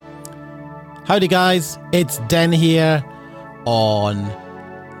Howdy guys, it's Den here on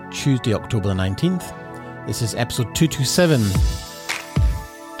Tuesday, October the 19th. This is episode 227,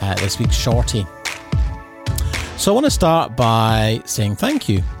 this week's shorty. So I want to start by saying thank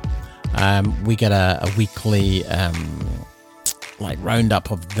you. We get a weekly roundup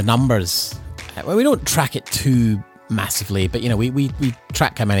of the numbers. Well, we don't track it too massively, but we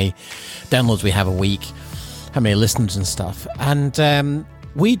track how many downloads we have a week, how many listeners and stuff. And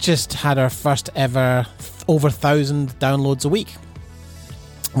we just had our first ever over 1,000 downloads a week,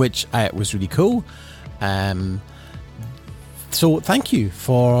 which was really cool. So thank you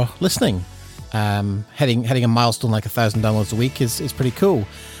for listening. Hitting a milestone like 1,000 downloads a week is pretty cool.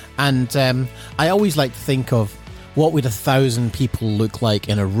 And I always like to think of what would 1,000 people look like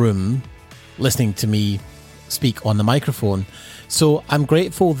in a room listening to me speak on the microphone. So I'm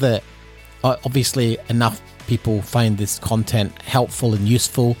grateful that obviously enough people find this content helpful and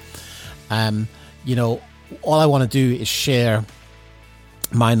useful. All I want to do is share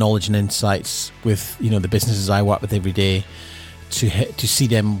my knowledge and insights with the businesses I work with every day to see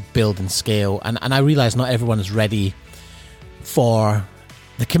them build and scale. And I realize not everyone is ready for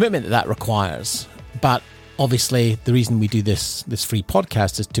the commitment that requires. But obviously, the reason we do this free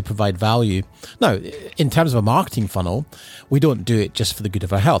podcast is to provide value. Now, in terms of a marketing funnel, we don't do it just for the good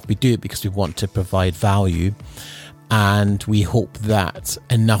of our health. We do it because we want to provide value. And we hope that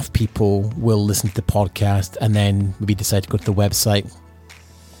enough people will listen to the podcast and then maybe decide to go to the website,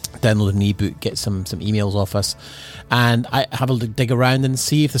 download an ebook, get some emails off us, and I have a dig around and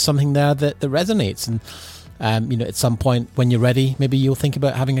see if there's something there that resonates. And at some point when you're ready, maybe you'll think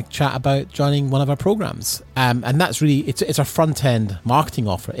about having a chat about joining one of our programs. And that's really it's our front end marketing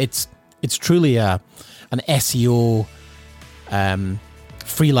offer. It's truly an SEO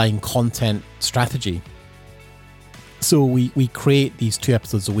freeline content strategy. So we create these 2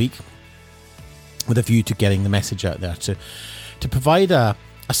 episodes a week with a view to getting the message out there, to provide a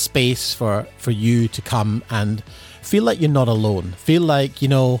space for you to come and feel like you're not alone. Feel like,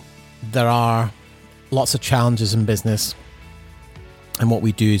 there are lots of challenges in business. And what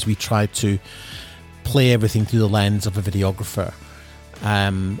we do is we try to play everything through the lens of a videographer.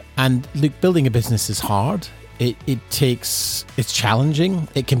 And look, building a business is hard. It's challenging.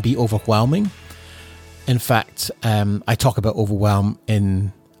 It can be overwhelming. In fact, I talk about overwhelm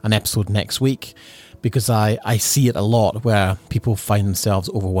in an episode next week, because I see it a lot where people find themselves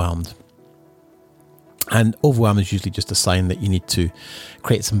overwhelmed. And overwhelm is usually just a sign that you need to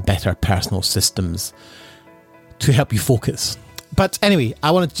create some better personal systems to help you focus. But anyway,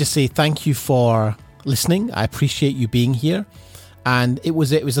 I wanted to just say thank you for listening. I appreciate you being here. And it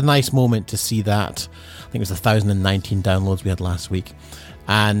was a nice moment to see that. I think it was 1,019 downloads we had last week.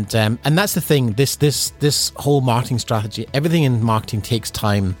 And that's the thing, this whole marketing strategy, everything in marketing takes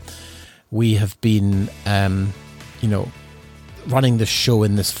time. We have been, running this show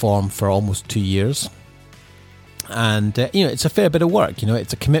in this form for almost 2 years. And, it's a fair bit of work.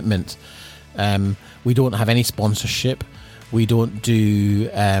 It's a commitment. We don't have any sponsorship. We don't do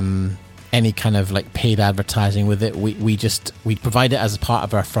any kind of paid advertising with it. We provide it as a part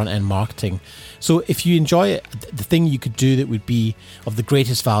of our front end marketing. So if you enjoy it, the thing you could do that would be of the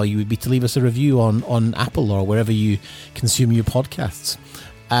greatest value would be to leave us a review on Apple or wherever you consume your podcasts.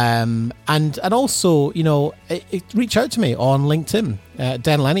 And also, reach out to me on LinkedIn,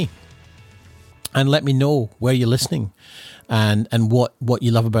 Dan Lenny, and let me know where you're listening and what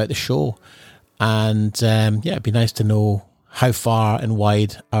you love about the show. And it'd be nice to know how far and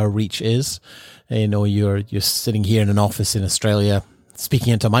wide our reach is. You're sitting here in an office in Australia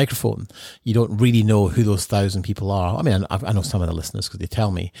speaking into a microphone. You don't really know who those 1,000 people are. I mean, I know some of the listeners because they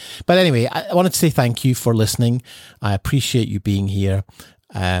tell me. But anyway, I wanted to say thank you for listening. I appreciate you being here.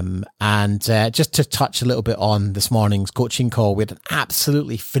 And just to touch a little bit on this morning's coaching call, we had an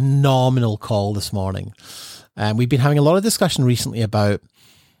absolutely phenomenal call this morning. We've been having a lot of discussion recently about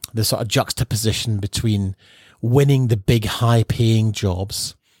the sort of juxtaposition between winning the big high paying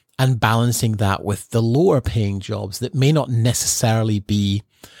jobs and balancing that with the lower paying jobs that may not necessarily be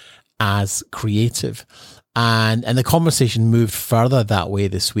as creative. And the conversation moved further that way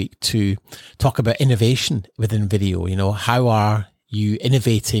this week to talk about innovation within video. How are you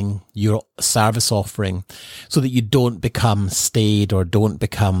innovating your service offering so that you don't become staid or don't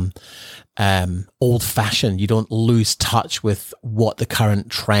become old fashioned? You don't lose touch with what the current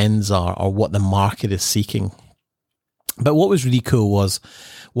trends are or what the market is seeking. But what was really cool was,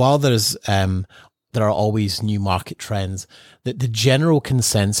 while there are always new market trends, that the general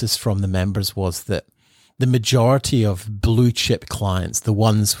consensus from the members was that the majority of blue chip clients, the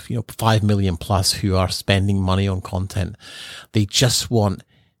ones, 5 million plus who are spending money on content, they just want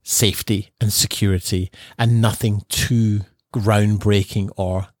safety and security, and nothing too groundbreaking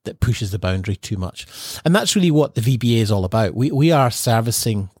or that pushes the boundary too much. And that's really what the VBA is all about. We are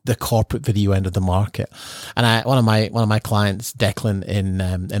servicing the corporate video end of the market. And one of my clients, Declan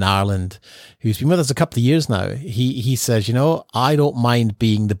in Ireland, who's been with us a couple of years now, he says, I don't mind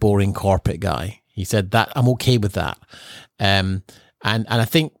being the boring corporate guy. He said that I'm okay with that. And I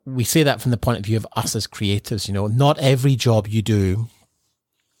think we say that from the point of view of us as creatives. Not every job you do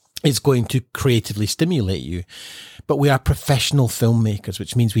is going to creatively stimulate you, but we are professional filmmakers,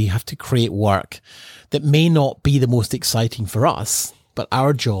 which means we have to create work that may not be the most exciting for us, but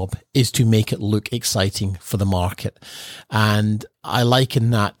our job is to make it look exciting for the market. And I liken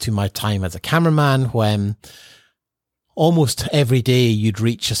that to my time as a cameraman, when almost every day you'd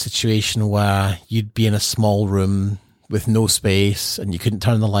reach a situation where you'd be in a small room with no space and you couldn't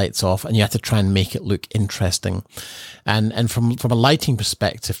turn the lights off, and you had to try and make it look interesting. And from a lighting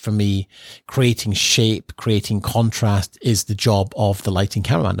perspective, for me, creating shape, creating contrast is the job of the lighting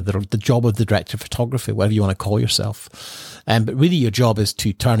cameraman, the job of the director of photography, whatever you want to call yourself. But really your job is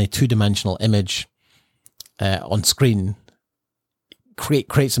to turn a two-dimensional image on screen,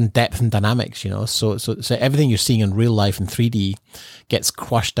 create some depth and dynamics, So everything you're seeing in real life in 3D gets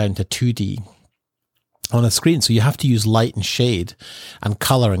crushed down to 2D on a screen. So you have to use light and shade and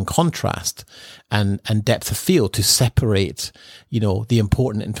color and contrast and depth of field to separate, the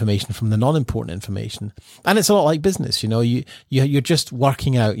important information from the non-important information. And it's a lot like business, you're just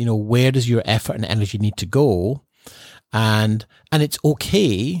working out, where does your effort and energy need to go? And it's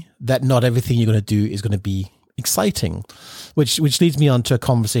okay that not everything you're going to do is going to be exciting, which leads me on to a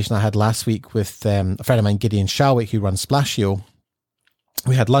conversation I had last week with a friend of mine, Gideon Shalwick, who runs Splashio.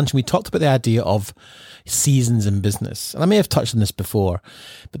 We had lunch and we talked about the idea of seasons in business. And I may have touched on this before,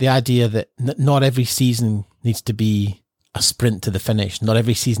 but the idea that not every season needs to be a sprint to the finish. Not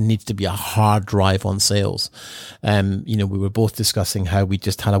every season needs to be a hard drive on sales. We were both discussing how we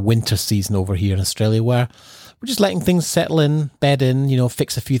just had a winter season over here in Australia where we're just letting things settle in, bed in,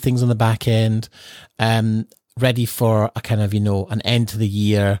 fix a few things on the back end, ready for a kind of, an end to the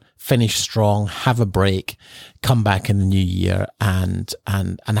year, finish strong, have a break, come back in the new year and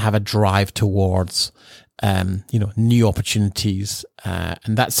have a drive towards, new opportunities.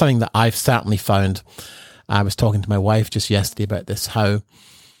 And that's something that I've certainly found. I was talking to my wife just yesterday about this, how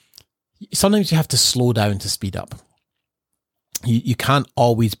sometimes you have to slow down to speed up. You can't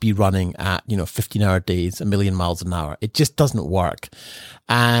always be running at, 15-hour days, 1,000,000 miles an hour. It just doesn't work.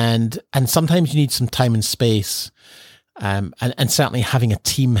 And sometimes you need some time and space. And certainly having a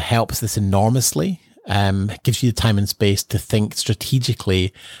team helps this enormously. Gives you the time and space to think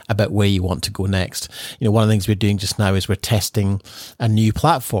strategically about where you want to go next. One of the things we're doing just now is we're testing a new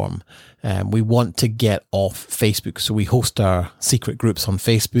platform. We want to get off Facebook. So we host our secret groups on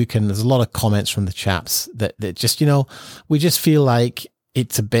Facebook, and there's a lot of comments from the chaps that just, we just feel like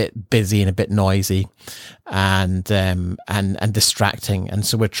it's a bit busy and a bit noisy and distracting. And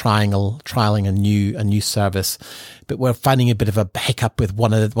so we're trialing a new service, but we're finding a bit of a hiccup with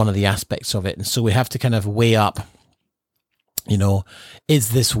one of the aspects of it. And so we have to kind of weigh up, is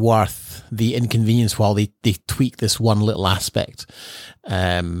this worth the inconvenience while they tweak this one little aspect?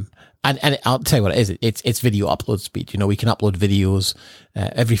 And I'll tell you what it is. It's video upload speed. We can upload videos.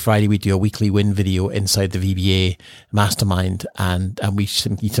 Every Friday we do a weekly win video inside the VBA mastermind, and you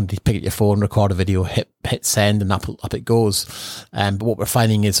simply pick up your phone, record a video, hit send, and up it goes. But what we're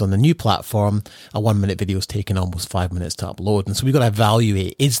finding is on the new platform, a 1-minute video is taking almost 5 minutes to upload. And so we've got to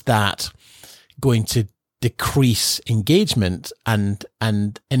evaluate, is that going to decrease engagement and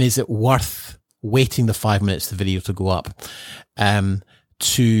is it worth waiting the 5 minutes for the video to go up?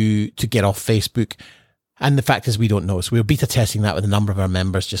 To get off Facebook. And the fact is we don't know. So we're beta testing that with a number of our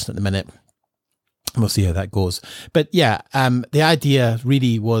members just at the minute. We'll see how that goes. But yeah, the idea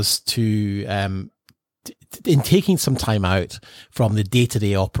really was to, in taking some time out from the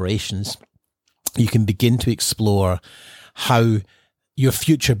day-to-day operations, you can begin to explore how your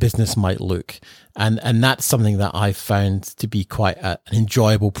future business might look. And that's something that I've found to be quite an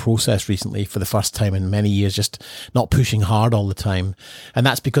enjoyable process recently for the first time in many years, just not pushing hard all the time. And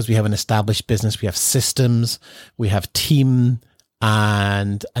that's because we have an established business, we have systems, we have team,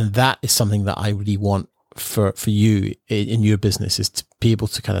 and that is something that I really want for you in your business, is to be able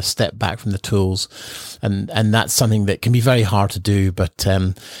to kind of step back from the tools. And that's something that can be very hard to do, but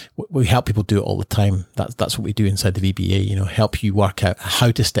we help people do it all the time. That's what we do inside the VBA, help you work out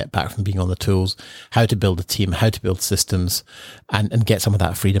how to step back from being on the tools, how to build a team, how to build systems, and get some of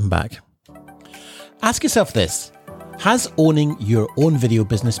that freedom back. Ask yourself this: has owning your own video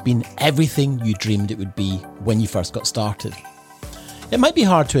business been everything you dreamed it would be when you first got started? It might be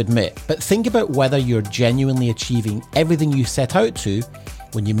hard to admit, but think about whether you're genuinely achieving everything you set out to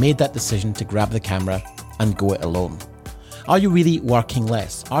when you made that decision to grab the camera and go it alone. Are you really working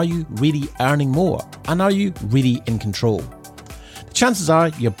less? Are you really earning more? And are you really in control? The chances are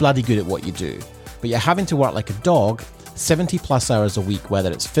you're bloody good at what you do, but you're having to work like a dog 70 plus hours a week,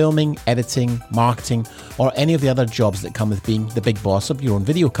 whether it's filming, editing, marketing, or any of the other jobs that come with being the big boss of your own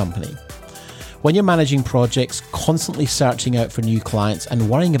video company. When you're managing projects, constantly searching out for new clients and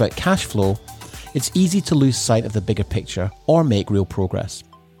worrying about cash flow, it's easy to lose sight of the bigger picture or make real progress.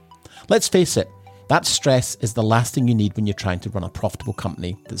 Let's face it, that stress is the last thing you need when you're trying to run a profitable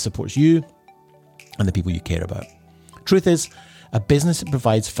company that supports you and the people you care about. Truth is, a business that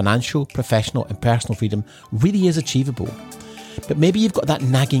provides financial, professional, and personal freedom really is achievable. But maybe you've got that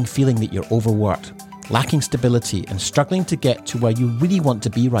nagging feeling that you're overworked, lacking stability, and struggling to get to where you really want to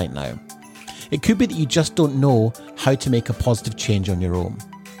be right now. It could be that you just don't know how to make a positive change on your own.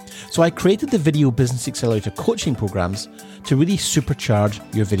 So I created the Video Business Accelerator coaching programs to really supercharge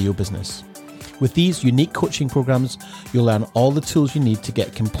your video business. With these unique coaching programs, you'll learn all the tools you need to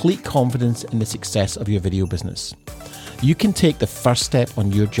get complete confidence in the success of your video business. You can take the first step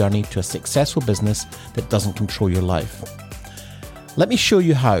on your journey to a successful business that doesn't control your life. Let me show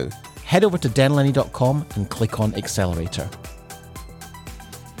you how. Head over to denlenny.com and click on Accelerator.